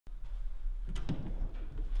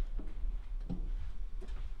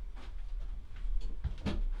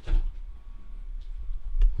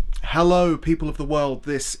Hello people of the world,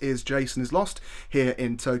 this is Jason is Lost here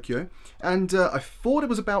in Tokyo, and I thought it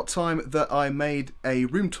was about time that I made a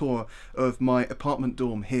room tour of my apartment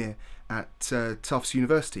dorm here at TUFS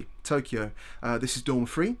University, Tokyo. This is dorm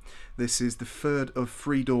 3. This is the third of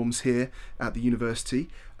 3 dorms here at the university.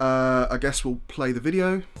 I guess we'll play the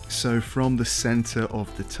video. So from the center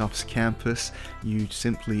of the TUFS campus, you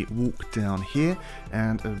simply walk down here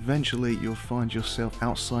and eventually you'll find yourself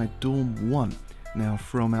outside dorm 1. Now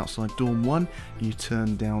from outside dorm 1 you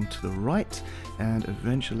turn down to the right and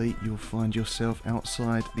eventually you'll find yourself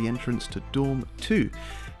outside the entrance to dorm 2,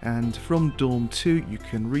 and from dorm 2 you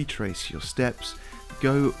can retrace your steps,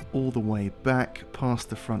 go all the way back past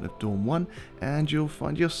the front of dorm 1 and you'll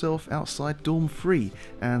find yourself outside dorm 3,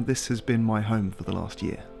 and this has been my home for the last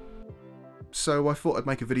year. So I thought I'd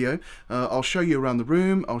make a video. I'll show you around the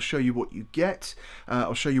room, I'll show you what you get,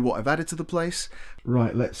 I'll show you what I've added to the place.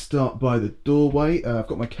 Right, let's start by the doorway. I've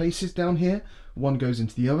got my cases down here. One goes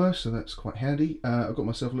into the other, so that's quite handy. I've got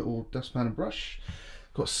myself a little dustpan and brush.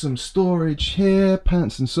 Got some storage here,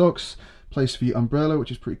 pants and socks, place for your umbrella,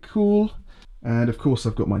 which is pretty cool. And of course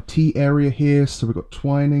I've got my tea area here, so we've got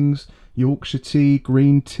Twinings, Yorkshire tea,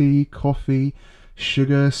 green tea, coffee,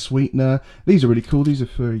 sugar, sweetener. These are really cool. These are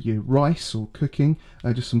for your rice or cooking.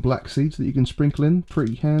 Just some black seeds that you can sprinkle in,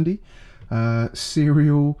 pretty handy.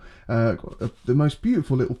 Cereal, got the most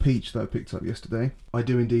beautiful little peach that I picked up yesterday. I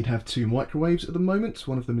do indeed have 2 microwaves at the moment.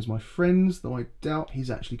 One of them is my friend's, though I doubt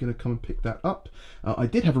he's actually going to come and pick that up. I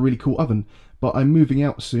did have a really cool oven, but I'm moving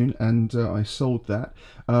out soon and I sold that.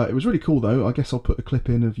 It was really cool though. I guess I'll put a clip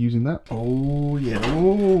in of using that. Oh yeah,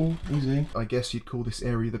 oh, easy. I guess you'd call this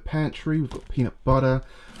area the pantry. We've got peanut butter,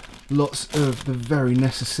 lots of the very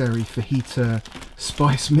necessary fajita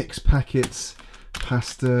spice mix packets,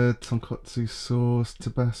 pasta, tonkotsu sauce,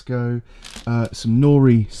 Tabasco, some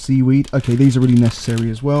nori seaweed. Okay, these are really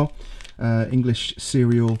necessary as well. English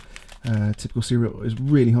cereal. Typical cereal is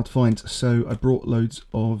really hard to find, so I brought loads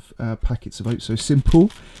of packets of oats. So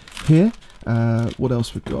simple here. What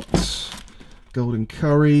else we've got? Golden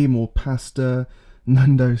curry, more pasta,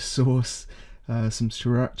 Nando sauce, some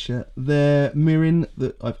sriracha there, mirin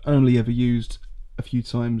that I've only ever used a few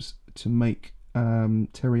times to make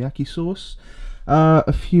teriyaki sauce.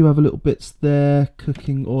 A few other little bits there,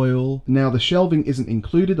 cooking oil. Now the shelving isn't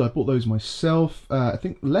included, I bought those myself. I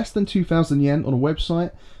think less than 2,000 yen on a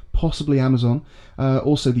website, possibly Amazon.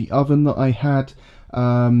 Also the oven that I had,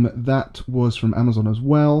 that was from Amazon as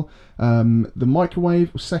well. The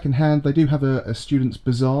microwave was second hand. They do have a student's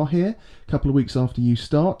bazaar here a couple of weeks after you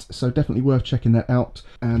start, so definitely worth checking that out.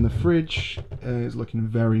 And the fridge is looking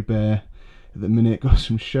very bare at the minute. Got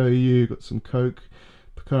some shoyu, got some Coke,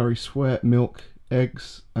 Pocari Sweat, milk,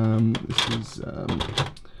 eggs. This is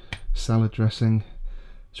salad dressing.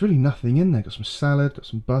 There's really nothing in there. Got some salad, got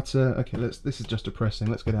some butter. Okay, this is just depressing.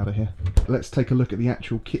 Let's get out of here. Let's take a look at the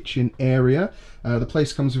actual kitchen area. The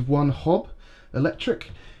place comes with 1 hob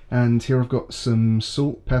electric, and here I've got some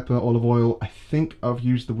salt, pepper, olive oil. I think I've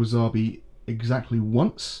used the wasabi exactly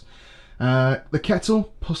once. The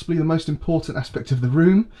kettle, possibly the most important aspect of the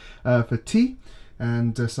room, for tea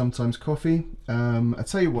and sometimes coffee. I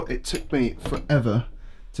tell you what, it took me forever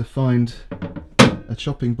to find a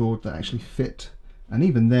chopping board that actually fit. And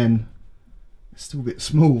even then, it's still a bit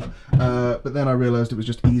small. But then I realised it was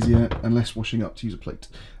just easier and less washing up to use a plate.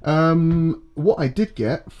 What I did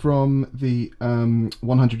get from the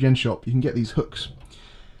 100 yen shop, you can get these hooks.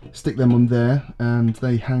 Stick them on there and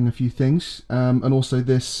they hang a few things. And also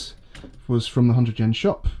this was from the 100 yen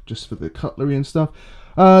shop, just for the cutlery and stuff.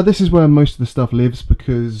 This is where most of the stuff lives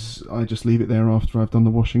because I just leave it there after I've done the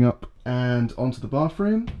washing up. And onto the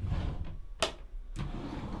bathroom.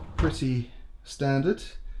 Pretty standard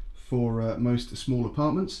for most small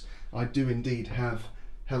apartments. I do indeed have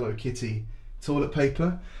Hello Kitty toilet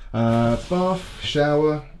paper. Bath,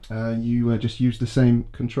 shower, you just use the same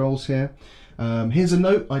controls here. Here's a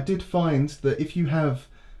note. I did find that if you have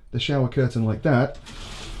the shower curtain like that,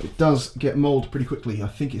 it does get mold pretty quickly. I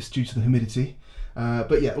think it's due to the humidity.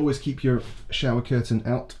 But yeah, always keep your shower curtain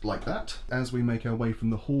out like that. As we make our way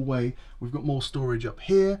from the hallway, we've got more storage up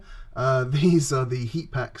here. These are the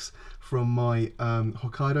heat packs from my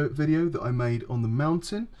Hokkaido video that I made on the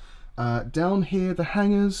mountain. Down here, the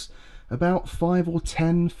hangers, about 5 or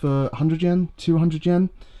 10 for 100 yen, 200 yen,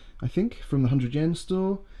 I think, from the 100 yen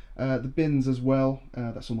store. The bins as well,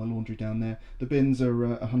 that's all my laundry down there. The bins are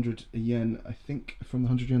 100 yen, I think, from the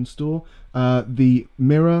 100 yen store. The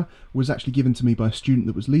mirror was actually given to me by a student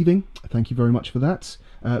that was leaving. Thank you very much for that.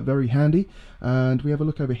 Very handy. And we have a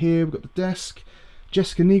look over here, we've got the desk.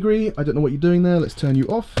 Jessica Nigri, I don't know what you're doing there, let's turn you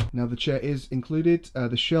off. Now the chair is included,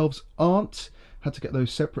 the shelves aren't. Had to get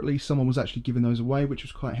those separately. Someone was actually giving those away, which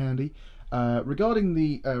was quite handy. Regarding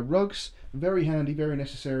the rugs, very handy, very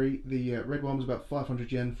necessary. The red one was about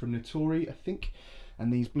 500 yen from Notorious, I think,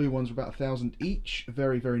 and these blue ones were about 1,000 each.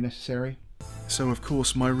 Very, very necessary. So of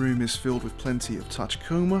course my room is filled with plenty of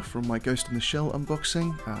Tachikoma from my Ghost in the Shell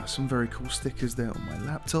unboxing, some very cool stickers there on my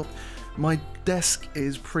laptop. My desk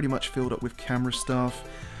is pretty much filled up with camera stuff,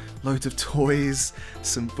 loads of toys,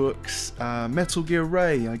 some books, Metal Gear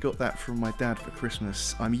Ray, I got that from my dad for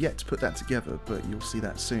Christmas. I'm yet to put that together, but you'll see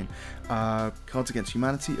that soon. Cards Against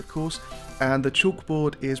Humanity, of course, and the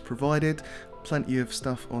chalkboard is provided. Plenty of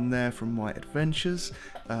stuff on there from my adventures.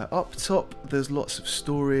 Up top there's lots of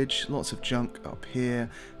storage, lots of junk up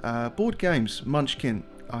here. Board games, Munchkin,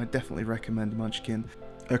 I definitely recommend Munchkin.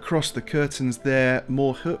 Across the curtains there,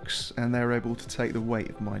 more hooks, and they're able to take the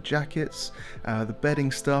weight of my jackets. The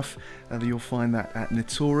bedding stuff, you'll find that at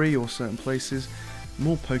Notori or certain places.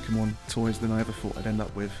 More Pokemon toys than I ever thought I'd end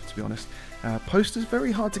up with, to be honest. Posters,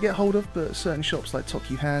 very hard to get hold of, but certain shops like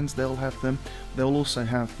Tokyu Hands, they'll have them. They'll also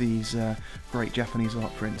have these great Japanese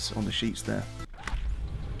art prints on the sheets there.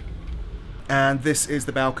 And this is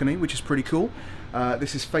the balcony, which is pretty cool.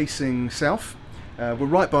 This is facing south. We're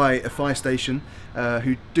right by a fire station,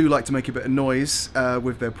 who do like to make a bit of noise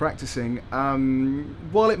with their practicing.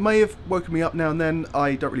 While it may have woken me up now and then,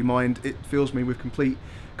 I don't really mind. It fills me with complete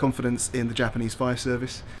confidence in the Japanese fire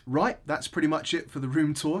service. Right, that's pretty much it for the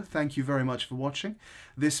room tour. Thank you very much for watching.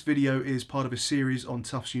 This video is part of a series on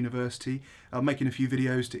TUFS University. I'm making a few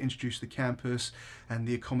videos to introduce the campus and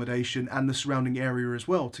the accommodation and the surrounding area as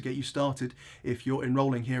well to get you started if you're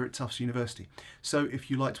enrolling here at TUFS University. So if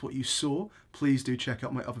you liked what you saw, please do check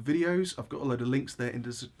out my other videos. I've got a load of links there in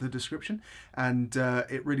the description, and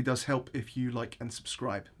it really does help if you like and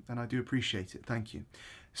subscribe, and I do appreciate it. Thank you.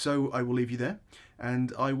 So I will leave you there,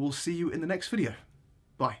 and I will see you in the next video.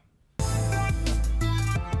 Bye.